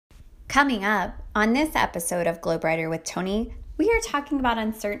Coming up on this episode of Globe Writer with Toni, we are talking about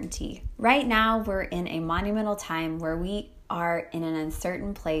uncertainty. Right now, we're in a monumental time where we are in an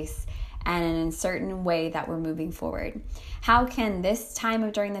uncertain place and an uncertain way that we're moving forward. How can this time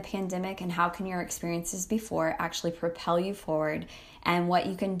of during the pandemic and how can your experiences before actually propel you forward, and what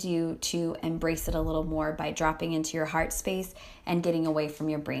you can do to embrace it a little more by dropping into your heart space and getting away from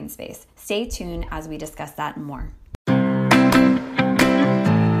your brain space? Stay tuned as we discuss that and more.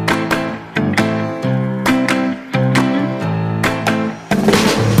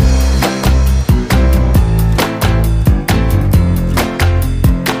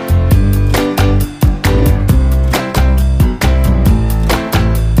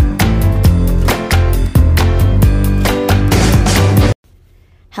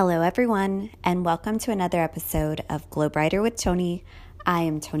 Hello everyone, and welcome to another episode of Globe Writer with Toni. I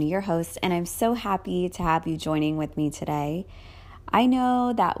am Toni, your host, and I'm so happy to have you joining with me today. I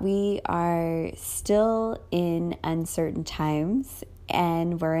know that we are still in uncertain times,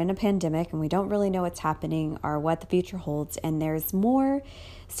 and we're in a pandemic, and we don't really know what's happening or what the future holds, and there's more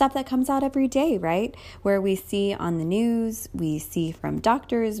stuff that comes out every day, right? Where we see on the news, we see from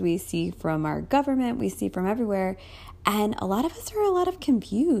doctors, we see from our government, we see from everywhere. And a lot of us are a lot of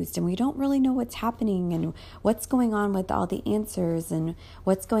confused, and we don't really know what's happening and what's going on with all the answers and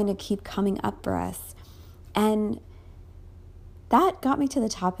what's going to keep coming up for us. And that got me to the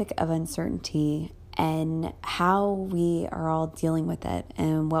topic of uncertainty and how we are all dealing with it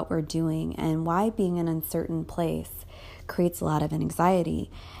and what we're doing and why being in an uncertain place creates a lot of anxiety,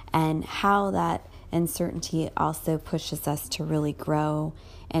 and how that uncertainty also pushes us to really grow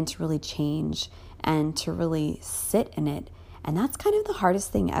and to really change and to really sit in it. And that's kind of the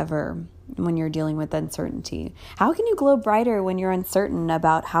hardest thing ever when you're dealing with uncertainty. How can you glow brighter when you're uncertain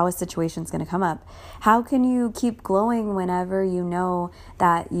about how a situation's going to come up? How can you keep glowing whenever you know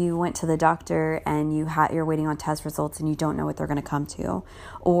that you went to the doctor and you're waiting on test results and you don't know what they're going to come to?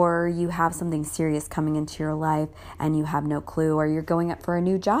 Or you have something serious coming into your life and you have no clue, or you're going up for a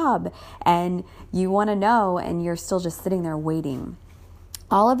new job and you want to know and you're still just sitting there waiting.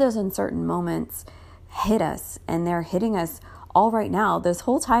 All of those uncertain moments hit us, and they're hitting us all right now. This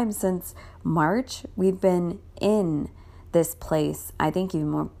whole time since March, we've been in this place. I think even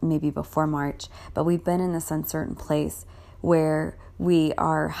more, maybe before March, but we've been in this uncertain place where we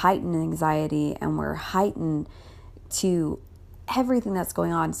are heightened in anxiety and we're heightened to everything that's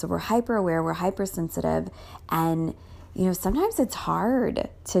going on. So we're hyper aware, we're hypersensitive, and sometimes it's hard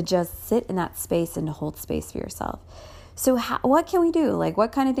to just sit in that space and to hold space for yourself. So what can we do?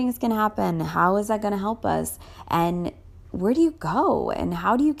 What kind of things can happen? How is that going to help us? And where do you go? And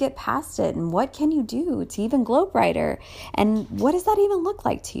how do you get past it? And what can you do to even glow brighter? And what does that even look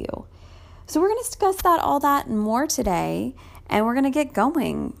like to you? So we're going to discuss all that and more today. And we're going to get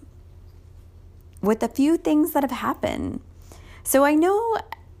going with a few things that have happened. So I know,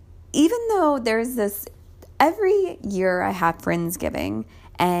 even though there's this, every year I have Friendsgiving,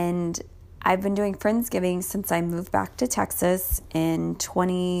 and I've been doing Friendsgiving since I moved back to Texas in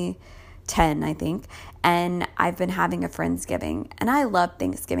 2010, I think. And I've been having a Friendsgiving. And I love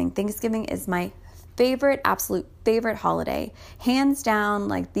Thanksgiving. Thanksgiving is my favorite, absolute favorite holiday. Hands down,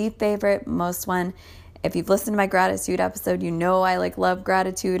 the favorite, most one. If you've listened to my gratitude episode, you know I love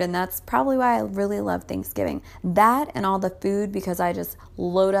gratitude. And that's probably why I really love Thanksgiving. That and all the food, because I just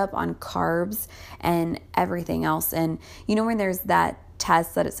load up on carbs and everything else. And when there's that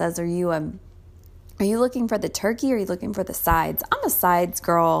test that it says, are you looking for the turkey or are you looking for the sides? I'm a sides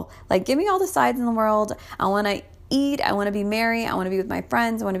girl. Give me all the sides in the world. I want to eat. I want to be merry. I want to be with my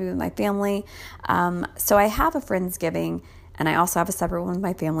friends. I want to be with my family. So I have a Friendsgiving, and I also have a separate one with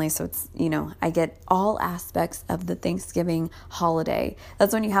my family. So it's, I get all aspects of the Thanksgiving holiday.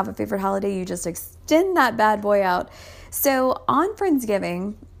 That's when you have a favorite holiday, you just extend that bad boy out. So on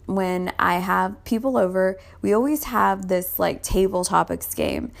Friendsgiving, when I have people over, we always have this table topics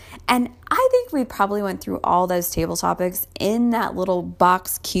game. And I think we probably went through all those table topics in that little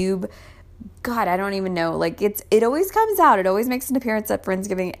box cube. God, I don't even know. It always comes out. It always makes an appearance at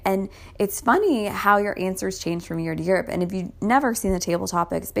Friendsgiving. And it's funny how your answers change from year to year. And if you've never seen the table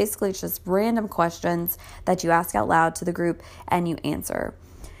topics, basically it's just random questions that you ask out loud to the group and you answer.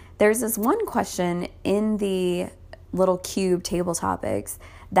 There's this one question in the little cube table topics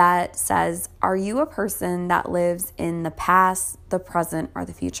that says, are you a person that lives in the past, the present, or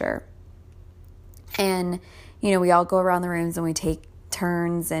the future? And, we all go around the rooms and we take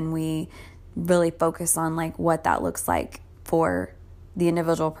turns and we really focus on what that looks like for the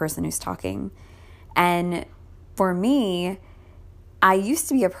individual person who's talking. And for me, I used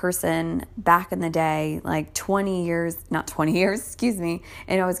to be a person back in the day, like 20 years, not 20 years, excuse me,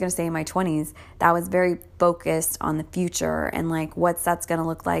 and I was going to say in my 20s, that was very focused on the future and like what's that's going to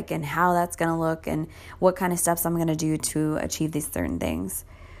look like and how that's going to look and what kind of steps I'm going to do to achieve these certain things.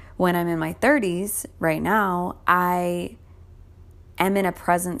 When I'm in my 30s right now, I am in a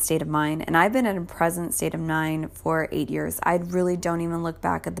present state of mind, and I've been in a present state of mind for 8 years. I really don't even look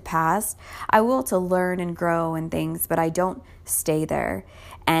back at the past. I will to learn and grow and things, but I don't stay there.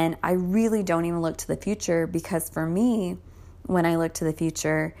 And I really don't even look to the future, because for me, when I look to the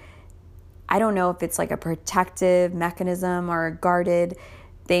future, I don't know if it's like a protective mechanism or a guarded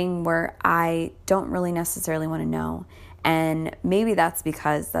thing where I don't really necessarily want to know. And maybe that's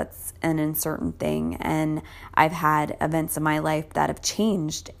because that's an uncertain thing, and I've had events in my life that have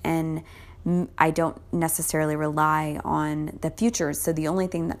changed, and I don't necessarily rely on the future. So the only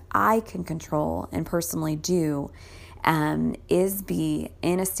thing that I can control and personally do is be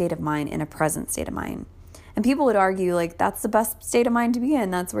in a state of mind, in a present state of mind. And people would argue like that's the best state of mind to be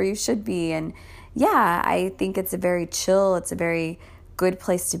in. That's where you should be. And yeah, I think it's a very chill, it's a very good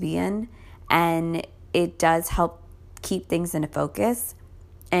place to be in. And it does help keep things into focus.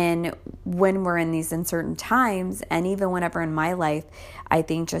 And when we're in these uncertain times, and even whenever in my life, I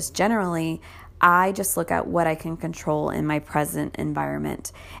think just generally, I just look at what I can control in my present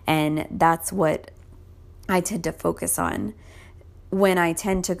environment. And that's what I tend to focus on. When I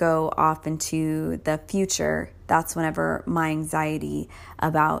tend to go off into the future, that's whenever my anxiety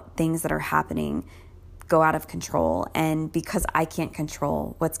about things that are happening go out of control, and because I can't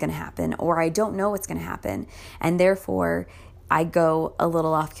control what's going to happen, or I don't know what's going to happen, and therefore I go a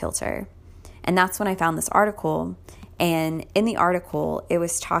little off kilter. And that's when I found this article, and in the article it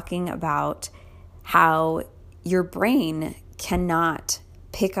was talking about how your brain cannot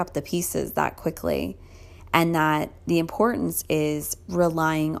pick up the pieces that quickly, and that the importance is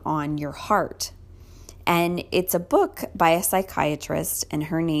relying on your heart. And it's a book by a psychiatrist, and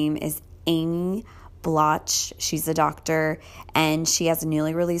her name is Amy Bloch. She's a doctor, and she has a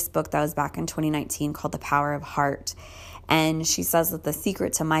newly released book that was back in 2019 called The Power of Heart. And she says that the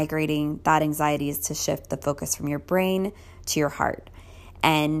secret to migrating that anxiety is to shift the focus from your brain to your heart.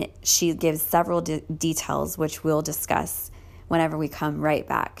 And she gives several details, which we'll discuss whenever we come right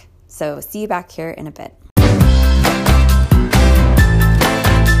back. So see you back here in a bit.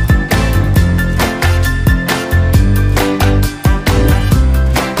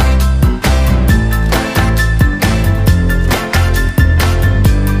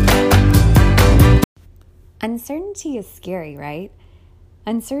 Uncertainty is scary, right?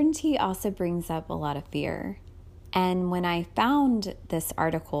 Uncertainty also brings up a lot of fear. And when I found this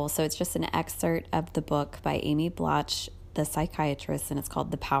article, so it's just an excerpt of the book by Amy Bloch, the psychiatrist, and it's called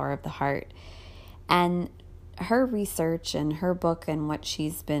The Power of the Heart. And her research and her book and what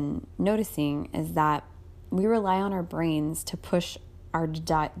she's been noticing is that we rely on our brains to push our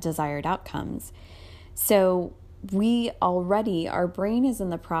desired outcomes. So our brain is in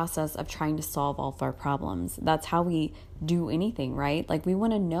the process of trying to solve all of our problems. That's how we do anything, right? Like we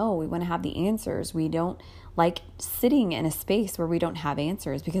want to know, we want to have the answers. We don't like sitting in a space where we don't have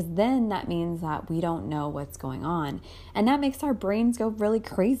answers, because then that means that we don't know what's going on. And that makes our brains go really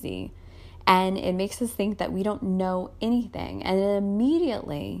crazy. And it makes us think that we don't know anything. And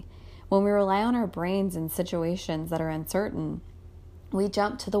immediately, when we rely on our brains in situations that are uncertain, we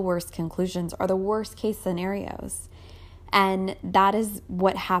jump to the worst conclusions or the worst case scenarios. And that is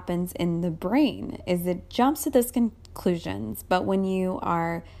what happens in the brain, is it jumps to those conclusions. But when you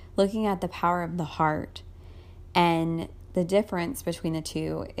are looking at the power of the heart, and the difference between the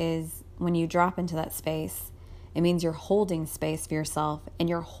two is when you drop into that space, it means you're holding space for yourself, and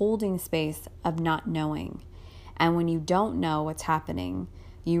you're holding space of not knowing. And when you don't know what's happening,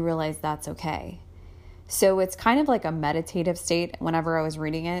 you realize that's okay. So it's kind of like a meditative state. Whenever I was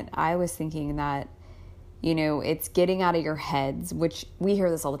reading it, I was thinking that, it's getting out of your heads, which we hear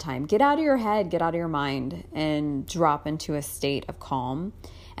this all the time. Get out of your head, get out of your mind, and drop into a state of calm.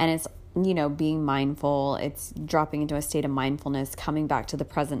 And it's, being mindful. It's dropping into a state of mindfulness, coming back to the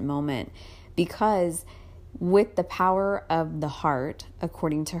present moment. Because with the power of the heart,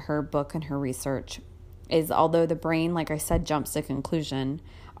 according to her book and her research, is although the brain, like I said, jumps to conclusion,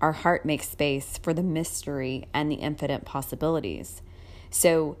 our heart makes space for the mystery and the infinite possibilities.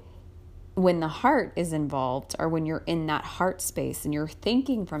 So when the heart is involved, or when you're in that heart space and you're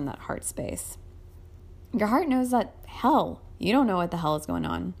thinking from that heart space, your heart knows that, you don't know what the hell is going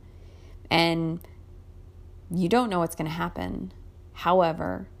on. And you don't know what's going to happen.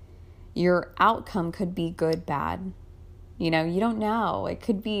 However, your outcome could be good, bad. You don't know. It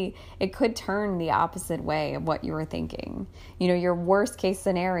could turn the opposite way of what you were thinking. Your worst case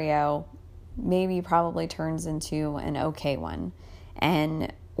scenario maybe probably turns into an okay one.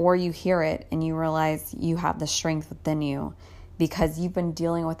 Or you hear it and you realize you have the strength within you because you've been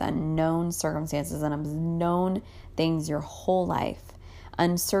dealing with unknown circumstances and unknown things your whole life,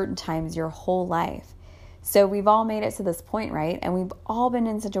 uncertain times your whole life. So we've all made it to this point, right? And we've all been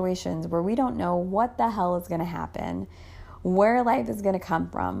in situations where we don't know what the hell is going to happen, where life is going to come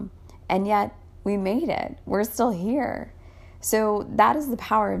from, and yet we made it. We're still here. So that is the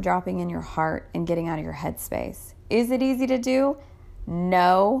power of dropping in your heart and getting out of your headspace. Is it easy to do?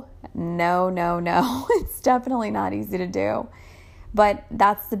 No. It's definitely not easy to do. But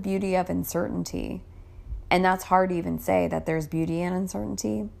that's the beauty of uncertainty. And that's hard to even say that there's beauty in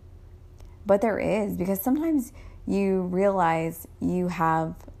uncertainty. But there is, because sometimes you realize you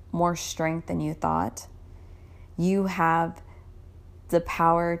have more strength than you thought. You have the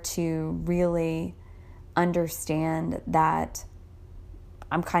power to really understand that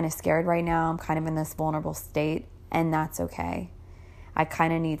I'm kind of scared right now. I'm kind of in this vulnerable state, and that's okay. I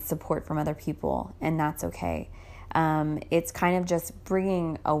kind of need support from other people, and that's okay. It's kind of just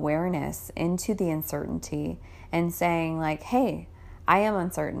bringing awareness into the uncertainty and saying like, hey, I am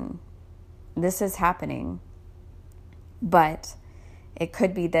uncertain. This is happening, but it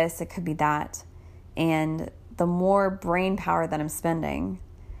could be this, it could be that. And the more brain power that I'm spending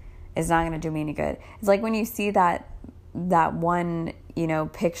is not going to do me any good. It's like when you see that one,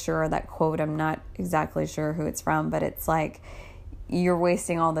 picture or that quote, I'm not exactly sure who it's from, but it's like, you're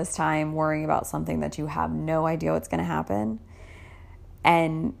wasting all this time worrying about something that you have no idea what's going to happen.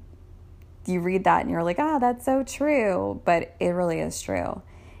 And you read that and you're like, that's so true. But it really is true.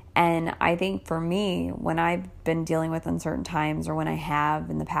 And I think for me, when I've been dealing with uncertain times, or when I have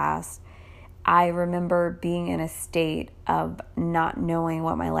in the past, I remember being in a state of not knowing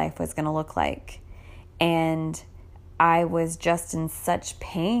what my life was going to look like. And I was just in such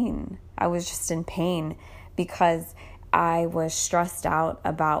pain. I was just in pain because I was stressed out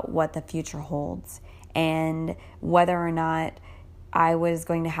about what the future holds and whether or not I was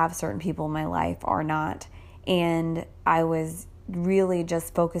going to have certain people in my life or not. And I was really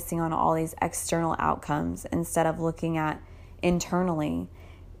just focusing on all these external outcomes instead of looking at internally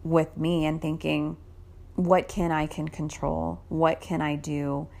with me and thinking, what can I control? What can I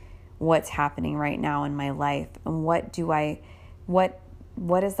do? What's happening right now in my life? And what does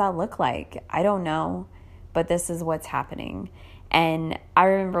that look like? I don't know, but this is what's happening. And I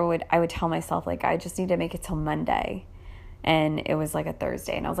remember I would tell myself, like, I just need to make it till Monday. And it was like a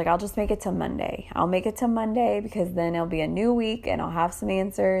Thursday. And I was like, I'll just make it till Monday. I'll make it till Monday because then it'll be a new week and I'll have some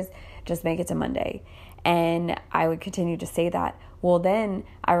answers. Just make it to Monday. And I would continue to say that. Well, then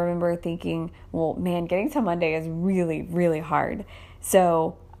I remember thinking, well, man, getting to Monday is really, really hard.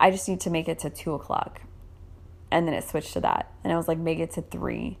 So I just need to make it to 2:00. And then it switched to that. And I was like, make it to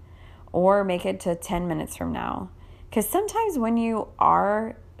 3 or make it to 10 minutes from now. Because sometimes when you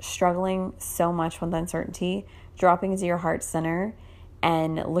are struggling so much with uncertainty, dropping into your heart center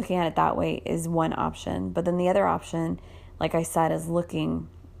and looking at it that way is one option. But then the other option, like I said, is looking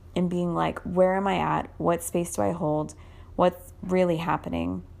and being like, where am I at? What space do I hold? What's really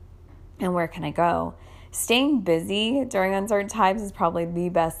happening? And where can I go? Staying busy during uncertain times is probably the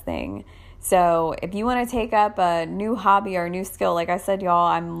best thing. So if you want to take up a new hobby or a new skill, like I said, y'all,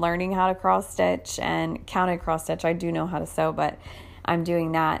 I'm learning how to cross stitch and counted cross stitch. I do know how to sew, but I'm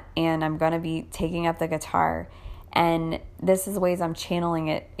doing that, and I'm going to be taking up the guitar. And this is ways I'm channeling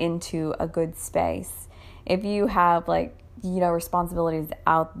it into a good space. If you have responsibilities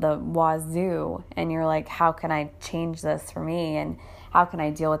out the wazoo and you're like, how can I change this for me? And how can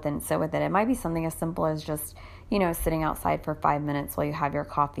I deal with it and sit with it? It might be something as simple as just, sitting outside for 5 minutes while you have your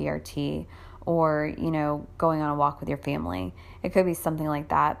coffee or tea, or, going on a walk with your family. It could be something like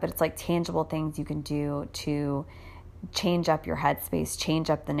that, but it's like tangible things you can do to change up your headspace, change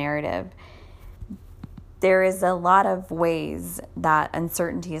up the narrative. There is a lot of ways that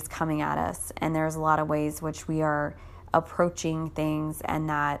uncertainty is coming at us, and there's a lot of ways which we are approaching things, and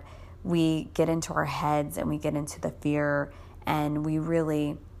that we get into our heads and we get into the fear, and we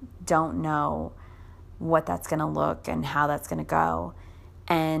really don't know what that's going to look and how that's going to go.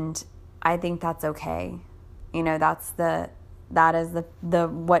 And I think that's okay. That is the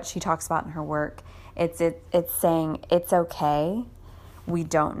what she talks about in her work. It's saying it's okay. We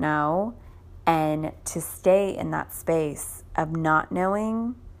don't know. And to stay in that space of not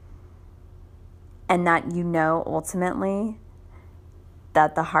knowing, and that ultimately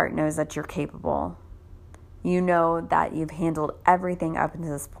that the heart knows that you're capable, You know that you've handled everything up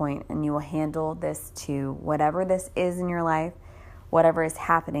until this point, and you will handle this too. Whatever this is in your life, whatever is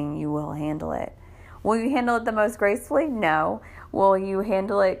happening, you will handle it. Will you handle it the most gracefully? No. Will you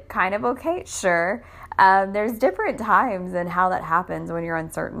handle it kind of okay? Sure. There's different times and how that happens when you're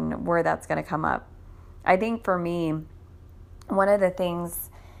uncertain where that's going to come up. I think for me, one of the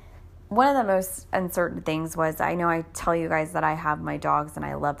most uncertain things was, I know I tell you guys that I have my dogs and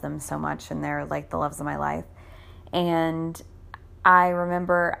I love them so much and they're like the loves of my life. And I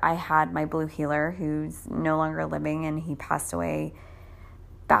remember I had my blue heeler who's no longer living, and he passed away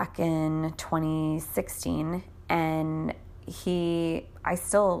back in 2016. And I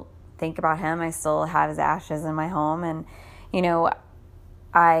still think about him. I still have his ashes in my home. And,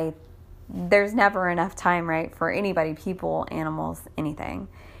 there's never enough time, right, for anybody, people, animals, anything.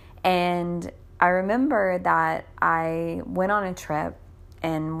 And I remember that I went on a trip,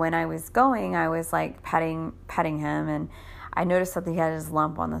 and when I was going, I was like petting him, and I noticed that he had his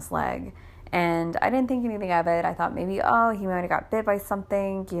lump on this leg. And I didn't think anything of it. I thought maybe, he might have got bit by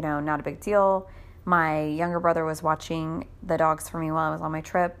something, not a big deal. My younger brother was watching the dogs for me while I was on my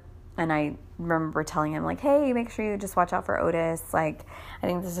trip. And I remember telling him, like, hey, make sure you just watch out for Otis. Like, I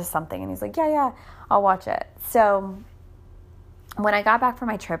think this is something. And he's like, yeah, I'll watch it. So when I got back from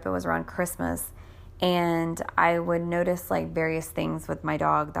my trip, it was around Christmas. And I would notice like various things with my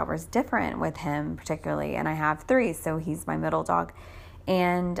dog that was different with him particularly. And I have 3, so he's my middle dog.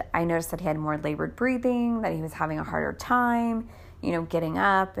 And I noticed that he had more labored breathing, that he was having a harder time, getting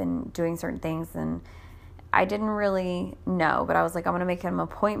up and doing certain things. And I didn't really know, but I was like, I'm going to make him an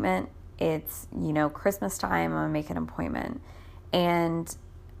appointment. It's, Christmas time. I'm going to make an appointment. And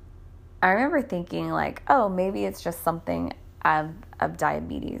I remember thinking like, maybe it's just something of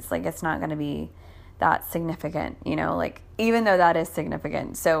diabetes. Like, it's not going to be that significant, like, even though that is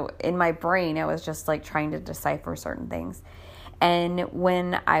significant. So in my brain, I was just like trying to decipher certain things. And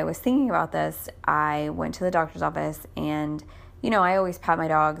when I was thinking about this, I went to the doctor's office, and, I always pat my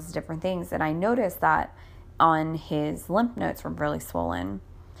dogs, different things. And I noticed that on his lymph nodes were really swollen.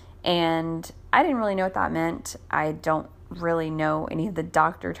 And I didn't really know what that meant. I don't really know any of the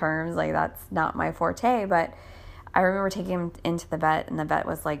doctor terms. Like, that's not my forte. But I remember taking him into the vet, and the vet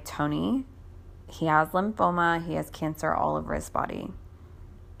was like, Toni, he has lymphoma. He has cancer all over his body.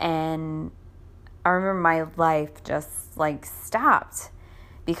 And I remember my life just like stopped,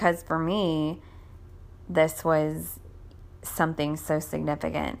 because for me, this was something so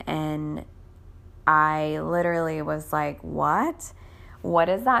significant. And I literally was like, what? What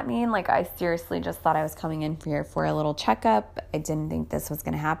does that mean? Like, I seriously just thought I was coming in here for a little checkup. I didn't think this was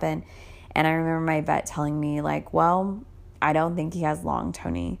going to happen. And I remember my vet telling me like, well, I don't think he has long,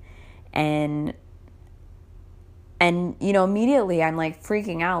 Toni. And immediately I'm like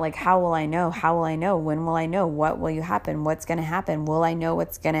freaking out. Like, how will I know? How will I know? When will I know? What will you happen? What's going to happen? Will I know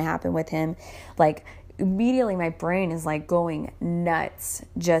what's going to happen with him? Like, immediately my brain is like going nuts,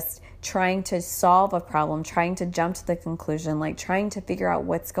 just trying to solve a problem, trying to jump to the conclusion, like trying to figure out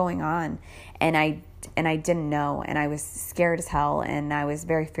what's going on. And I didn't know, and I was scared as hell, and I was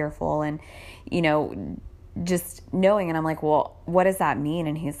very fearful, and, just knowing. And I'm like, well, what does that mean?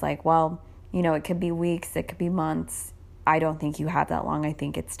 And he's like, well, it could be weeks, it could be months. I don't think you have that long. I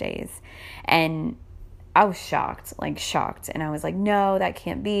think it's days. And I was shocked. And I was like, no, that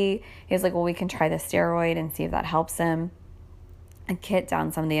can't be. He was like, well, we can try the steroid and see if that helps him and kit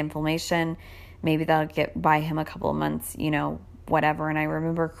down some of the inflammation. Maybe that'll buy him a couple of months, whatever. And I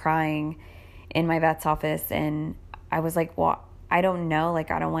remember crying in my vet's office, and I was like, well, I don't know.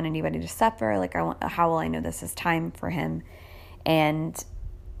 Like, I don't want anybody to suffer. Like, how will I know this is time for him? And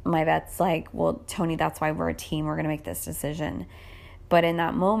my vet's like, well, Toni, that's why we're a team. We're going to make this decision. But in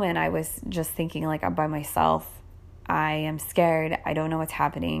that moment, I was just thinking, like, I'm by myself. I am scared. I don't know what's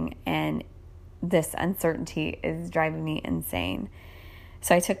happening. And this uncertainty is driving me insane.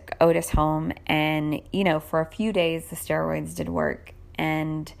 So I took Otis home, and, for a few days, the steroids did work,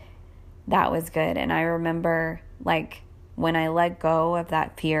 and that was good. And I remember, like, when I let go of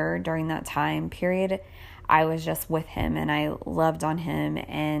that fear during that time period, I was just with him, and I loved on him,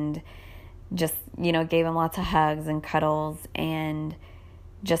 and just, gave him lots of hugs and cuddles. And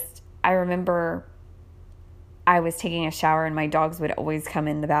just, I remember I was taking a shower, and my dogs would always come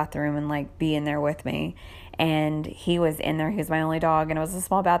in the bathroom and like be in there with me. And he was in there. He was my only dog, and it was a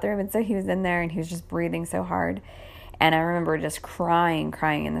small bathroom. And so he was in there, and he was just breathing so hard. And I remember just crying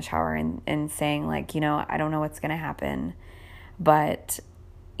in the shower, and saying like, I don't know what's going to happen, but,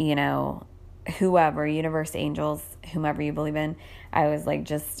 whoever, universe, angels, whomever you believe in, I was like,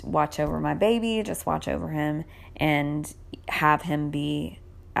 just watch over my baby, just watch over him, and have him be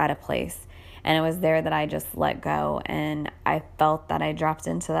at a place. And it was there that I just let go, and I felt that I dropped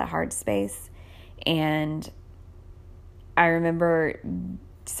into that hard space. And I remember,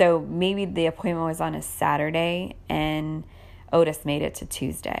 so maybe the appointment was on a Saturday, and Otis made it to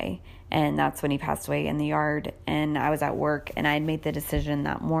Tuesday. And that's when he passed away in the yard. And I was at work, and I had made the decision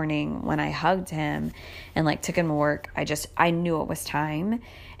that morning when I hugged him and like took him to work. I knew it was time.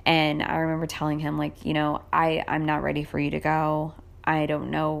 And I remember telling him, like, you know, I'm not ready for you to go. I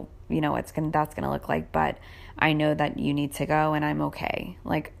don't know, you know, that's going to look like, but I know that you need to go, and I'm okay.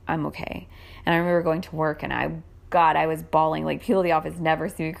 Like, I'm okay. And I remember going to work, and I was bawling. Like, people in the office never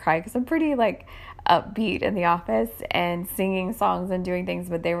see me cry because I'm pretty like upbeat in the office and singing songs and doing things,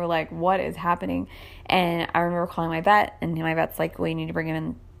 but they were like, what is happening? And I remember calling my vet, and my vet's like, well, you need to bring him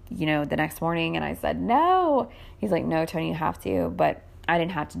in, you know, the next morning. And I said, no. He's like, no, Toni, you have to. But I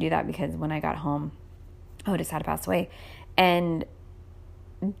didn't have to do that because when I got home, Otis had passed away. And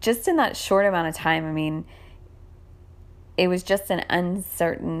just in that short amount of time, I mean, it was just an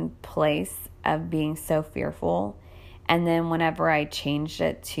uncertain place of being so fearful. And then whenever I changed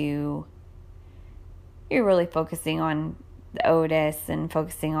it to, you're really focusing on Otis and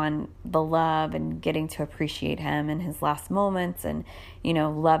focusing on the love and getting to appreciate him in his last moments and, you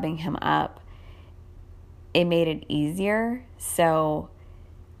know, loving him up, it made it easier. So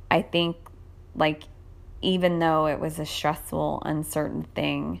I think, like, even though it was a stressful, uncertain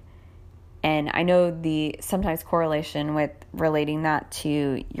thing, and I know the sometimes correlation with relating that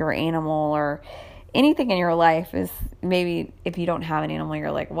to your animal or anything in your life is, maybe if you don't have an animal,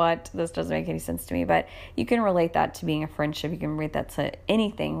 you're like, what? This doesn't make any sense to me. But you can relate that to being a friendship. You can relate that to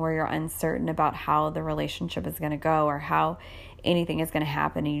anything where you're uncertain about how the relationship is going to go or how anything is going to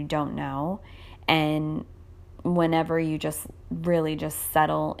happen and you don't know. And whenever you just really just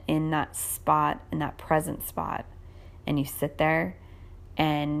settle in that spot, in that present spot, and you sit there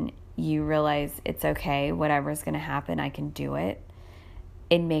and you realize it's okay, whatever's going to happen, I can do it.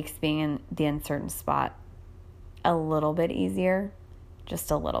 It makes being in the uncertain spot a little bit easier, just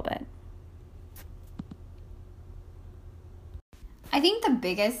a little bit. I think the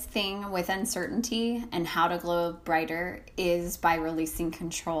biggest thing with uncertainty and how to glow brighter is by releasing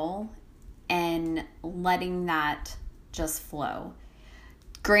control and letting that just flow.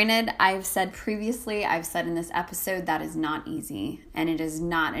 Granted, I've said previously, I've said in this episode, that is not easy, and it is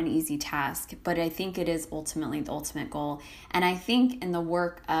not an easy task, but I think it is ultimately the ultimate goal. And I think in the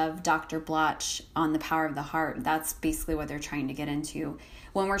work of Dr. Bloch on the power of the heart, that's basically what they're trying to get into.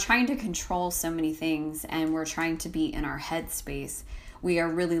 When we're trying to control so many things and we're trying to be in our head space, we are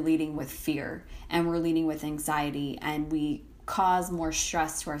really leading with fear and we're leading with anxiety, and we cause more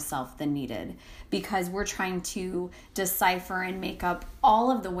stress to ourselves than needed because we're trying to decipher and make up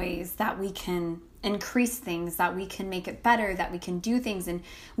all of the ways that we can increase things, that we can make it better, that we can do things. And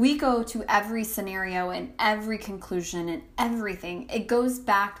we go to every scenario and every conclusion and everything. It goes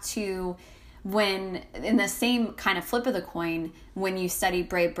back to when, in the same kind of flip of the coin, when you study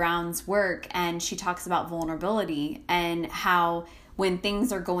Brene Brown's work and she talks about vulnerability and how when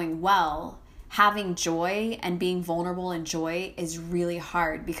things are going well, having joy and being vulnerable in joy is really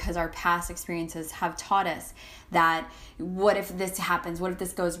hard because our past experiences have taught us that what if this happens? What if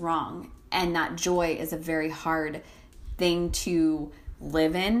this goes wrong? And that joy is a very hard thing to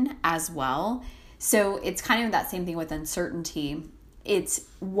live in as well. So it's kind of that same thing with uncertainty. It's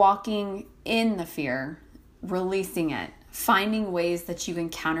walking in the fear, releasing it, finding ways that you can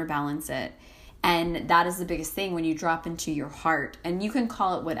counterbalance it. And that is the biggest thing when you drop into your heart. And you can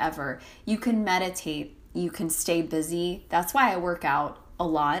call it whatever. You can meditate. You can stay busy. That's why I work out a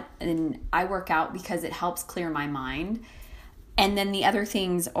lot. And I work out because it helps clear my mind. And then the other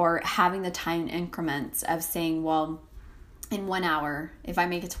things are having the time increments of saying, well, in 1 hour, if I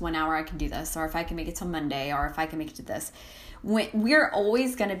make it to 1 hour, I can do this. Or if I can make it till Monday, or if I can make it to this. We're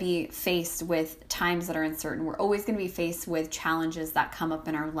always going to be faced with times that are uncertain. We're always going to be faced with challenges that come up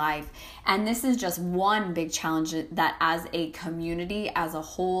in our life. And this is just one big challenge that as a community, as a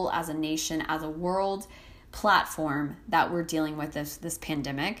whole, as a nation, as a world platform that we're dealing with this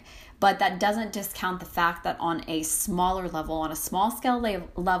pandemic. But that doesn't discount the fact that on a smaller level, on a small scale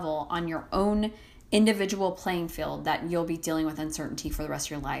level, on your own individual playing field, that you'll be dealing with uncertainty for the rest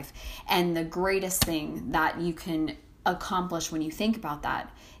of your life. And the greatest thing that you can accomplish when you think about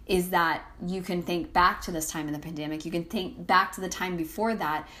that is that you can think back to this time in the pandemic. You can think back to the time before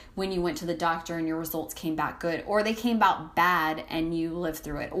that when you went to the doctor and your results came back good, or they came out bad and you lived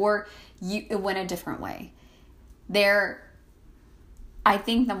through it, or it went a different way. I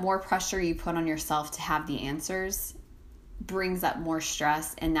think the more pressure you put on yourself to have the answers brings up more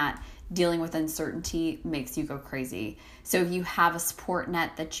stress, and that dealing with uncertainty makes you go crazy. So if you have a support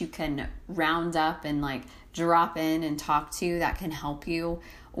net that you can round up and like drop in and talk to, that can help you.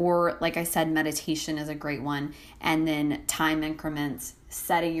 Or like I said, meditation is a great one. And then time increments,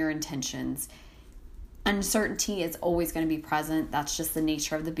 setting your intentions. Uncertainty is always going to be present. That's just the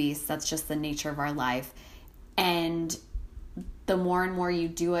nature of the beast. That's just the nature of our life. And the more and more you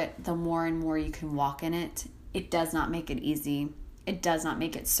do it, the more and more you can walk in it. It does not make it easy. It does not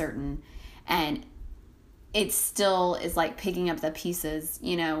make it certain. And it still is like picking up the pieces.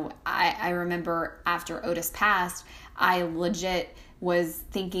 You know, I remember after Otis passed, I legit was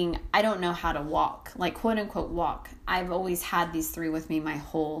thinking, I don't know how to walk, like quote unquote walk. I've always had these three with me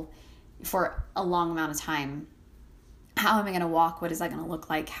for a long amount of time. How am I going to walk? What is that going to look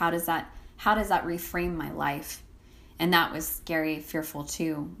like? How does that reframe my life? And that was scary, fearful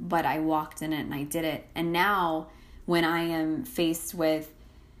too, but I walked in it and I did it. And now when I am faced with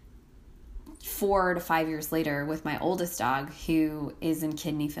 4 to 5 years later with my oldest dog who is in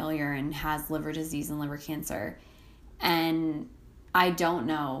kidney failure and has liver disease and liver cancer, and I don't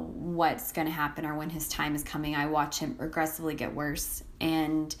know what's going to happen or when his time is coming, I watch him progressively get worse.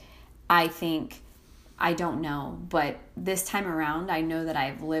 And I think, I don't know, but this time around, I know that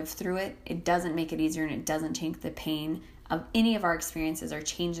I've lived through it. It doesn't make it easier and it doesn't change the pain of any of our experiences or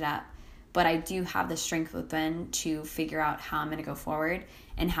change that. But I do have the strength within to figure out how I'm going to go forward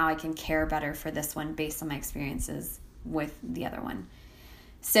and how I can care better for this one based on my experiences with the other one.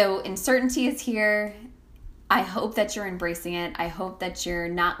 So uncertainty is here. I hope that you're embracing it. I hope that you're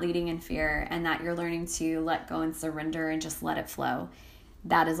not leading in fear and that you're learning to let go and surrender and just let it flow.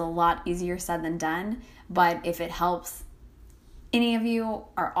 That is a lot easier said than done, but if it helps any of you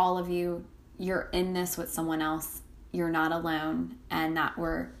or all of you, you're in this with someone else. You're not alone, and that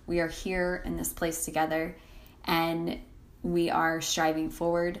we are here in this place together, and we are striving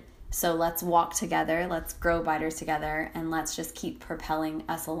forward. So let's walk together, let's grow brighter together, and let's just keep propelling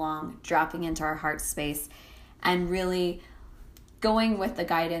us along, dropping into our heart space, and really going with the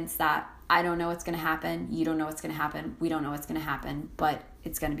guidance that I don't know what's going to happen. You don't know what's going to happen. We don't know what's going to happen, but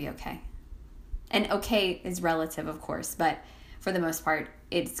it's going to be okay. And okay is relative, of course, but for the most part,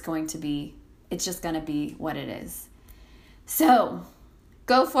 it's just going to be what it is. So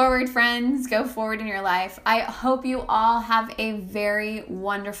go forward, friends. Go forward in your life. I hope you all have a very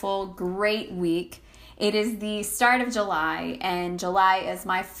wonderful, great week. It is the start of July, and July is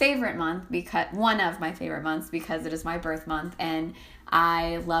my favorite month, one of my favorite months, because it is my birth month, and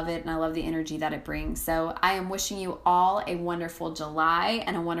I love it, and I love the energy that it brings. So I am wishing you all a wonderful July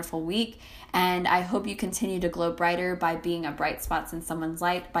and a wonderful week, and I hope you continue to glow brighter by being a bright spot in someone's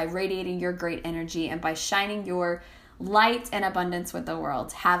light, by radiating your great energy, and by shining your light and abundance with the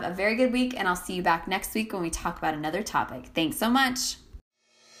world. Have a very good week, and I'll see you back next week when we talk about another topic. Thanks so much.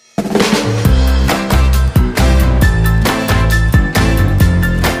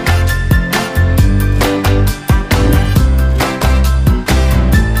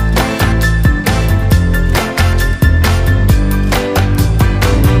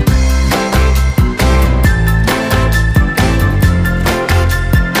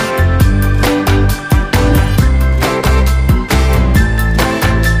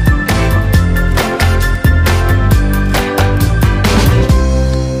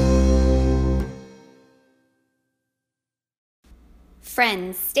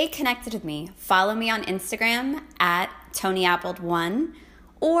 Friends, stay connected with me. Follow me on Instagram at ToniAppled1,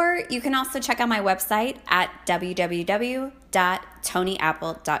 or you can also check out my website at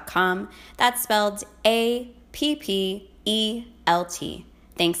www.toniappled.com. That's spelled APPELT.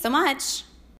 Thanks so much.